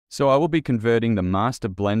So I will be converting the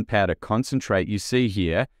MasterBlend powder concentrate you see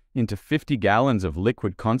here into 50 gallons of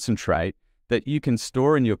liquid concentrate that you can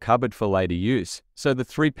store in your cupboard for later use. So the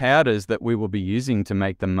three powders that we will be using to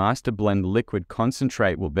make the MasterBlend liquid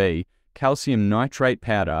concentrate will be Calcium Nitrate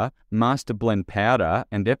powder, MasterBlend powder,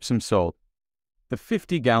 and Epsom Salt. The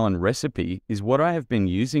 50-gallon recipe is what I have been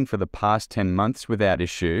using for the past 10 months without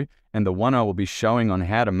issue, and the one I will be showing on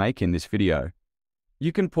how to make in this video.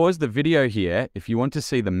 You can pause the video here if you want to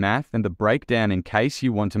see the math and the breakdown in case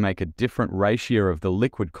you want to make a different ratio of the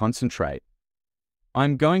liquid concentrate.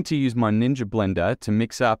 I'm going to use my Ninja blender to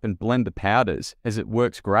mix up and blend the powders, as it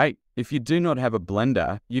works great. If you do not have a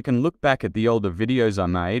blender, you can look back at the older videos I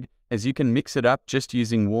made, as you can mix it up just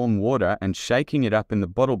using warm water and shaking it up in the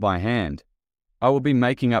bottle by hand. I will be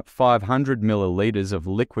making up 500 milliliters of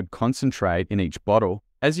liquid concentrate in each bottle.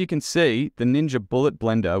 As you can see, the Ninja Bullet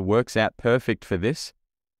Blender works out perfect for this.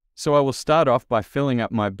 So I will start off by filling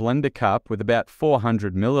up my blender cup with about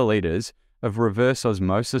 400 milliliters of reverse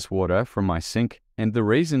osmosis water from my sink. And the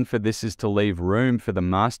reason for this is to leave room for the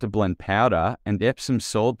MasterBlend powder and Epsom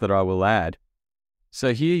salt that I will add.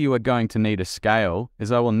 So here you are going to need a scale,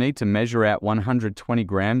 as I will need to measure out 120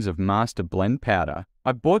 grams of MasterBlend powder.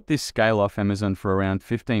 I bought this scale off Amazon for around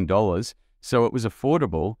 $15, so it was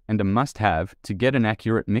affordable and a must-have to get an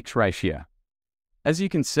accurate mix ratio. As you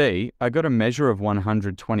can see, I got a measure of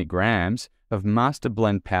 120 grams of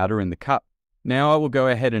MasterBlend powder in the cup. Now I will go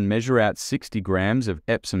ahead and measure out 60 grams of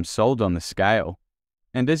Epsom salt on the scale.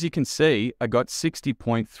 And as you can see, I got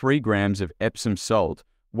 60.3 grams of Epsom salt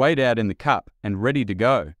weighed out in the cup and ready to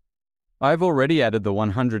go. I've already added the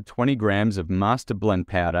 120 grams of MasterBlend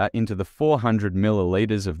powder into the 400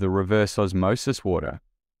 milliliters of the reverse osmosis water.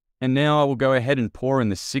 And now I will go ahead and pour in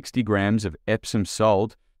the 60 grams of Epsom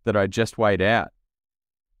salt that I just weighed out.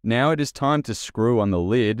 Now it is time to screw on the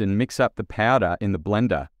lid and mix up the powder in the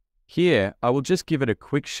blender. Here, I will just give it a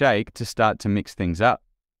quick shake to start to mix things up.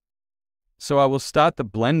 So I will start the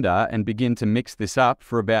blender and begin to mix this up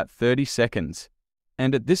for about 30 seconds.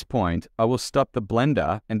 And at this point, I will stop the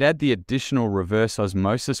blender and add the additional reverse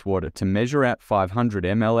osmosis water to measure out 500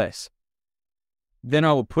 ml. Then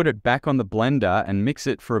I will put it back on the blender and mix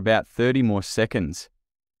it for about 30 more seconds.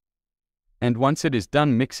 And once it is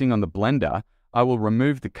done mixing on the blender, I will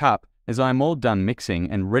remove the cup as I am all done mixing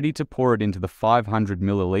and ready to pour it into the 500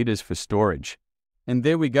 milliliters for storage. And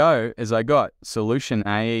there we go, as I got solution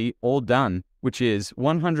AE all done, which is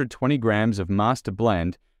 120 grams of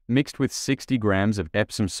MasterBlend mixed with 60 grams of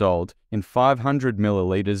Epsom salt in 500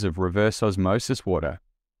 milliliters of reverse osmosis water.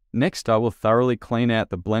 Next, I will thoroughly clean out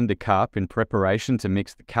the blender cup in preparation to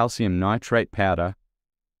mix the calcium nitrate powder.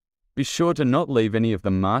 Be sure to not leave any of the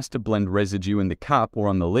MasterBlend residue in the cup or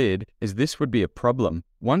on the lid, as this would be a problem.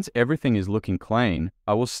 Once everything is looking clean,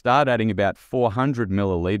 I will start adding about 400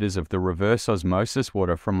 milliliters of the reverse osmosis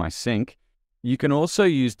water from my sink. You can also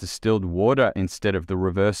use distilled water instead of the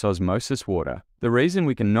reverse osmosis water. The reason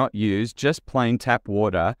we cannot use just plain tap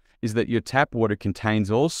water is that your tap water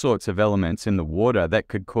contains all sorts of elements in the water that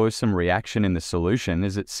could cause some reaction in the solution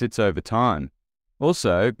as it sits over time.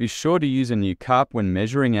 Also, be sure to use a new cup when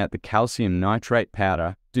measuring out the calcium nitrate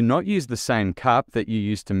powder. Do not use the same cup that you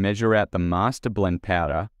used to measure out the MasterBlend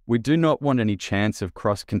powder. We do not want any chance of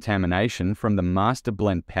cross-contamination from the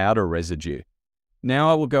MasterBlend powder residue.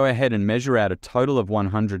 Now I will go ahead and measure out a total of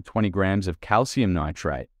 120 grams of calcium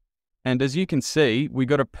nitrate. And as you can see, we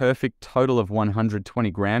got a perfect total of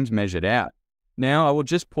 120 grams measured out. Now I will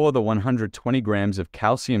just pour the 120 grams of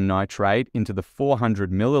calcium nitrate into the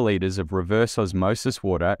 400 milliliters of reverse osmosis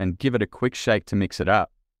water and give it a quick shake to mix it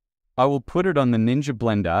up. I will put it on the Ninja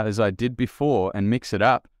blender as I did before and mix it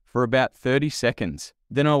up for about 30 seconds.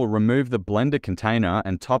 Then I will remove the blender container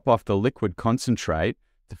and top off the liquid concentrate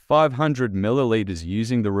to 500 milliliters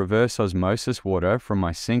using the reverse osmosis water from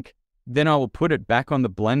my sink. Then I will put it back on the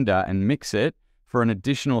blender and mix it for an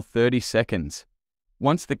additional 30 seconds.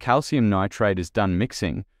 Once the calcium nitrate is done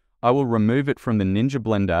mixing, I will remove it from the Ninja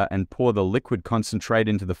blender and pour the liquid concentrate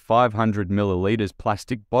into the 500 milliliters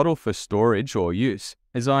plastic bottle for storage or use,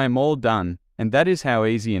 as I am all done. And that is how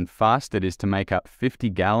easy and fast it is to make up 50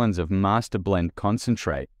 gallons of MasterBlend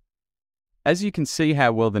concentrate. As you can see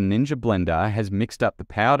how well the Ninja blender has mixed up the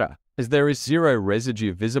powder, as there is zero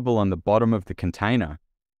residue visible on the bottom of the container.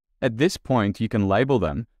 At this point you can label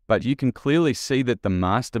them, but you can clearly see that the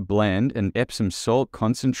MasterBlend and Epsom Salt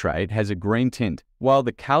concentrate has a green tint, while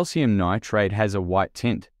the calcium nitrate has a white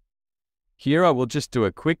tint. Here I will just do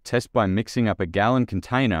a quick test by mixing up a gallon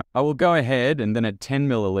container. I will go ahead and then add 10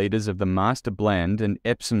 milliliters of the MasterBlend and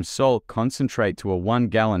Epsom Salt concentrate to a 1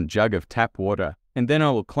 gallon jug of tap water. And then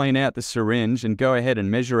I will clean out the syringe and go ahead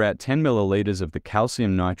and measure out 10 milliliters of the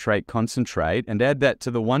calcium nitrate concentrate and add that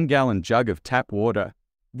to the 1 gallon jug of tap water.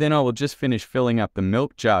 Then I will just finish filling up the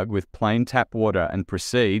milk jug with plain tap water and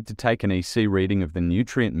proceed to take an EC reading of the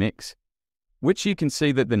nutrient mix, which you can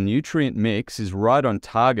see that the nutrient mix is right on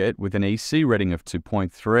target with an EC reading of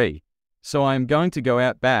 2.3. So I am going to go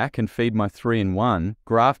out back and feed my 3-in-1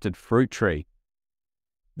 grafted fruit tree.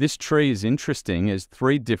 This tree is interesting as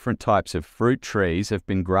 3 different types of fruit trees have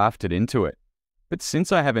been grafted into it. But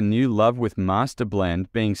since I have a new love with MasterBlend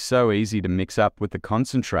being so easy to mix up with the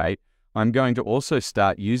concentrate, I'm going to also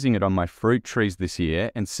start using it on my fruit trees this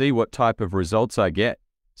year and see what type of results I get.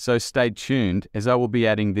 So stay tuned as I will be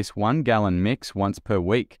adding this 1 gallon mix once per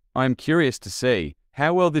week. I am curious to see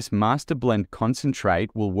how well this MasterBlend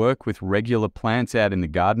concentrate will work with regular plants out in the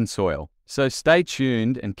garden soil. So stay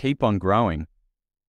tuned and keep on growing.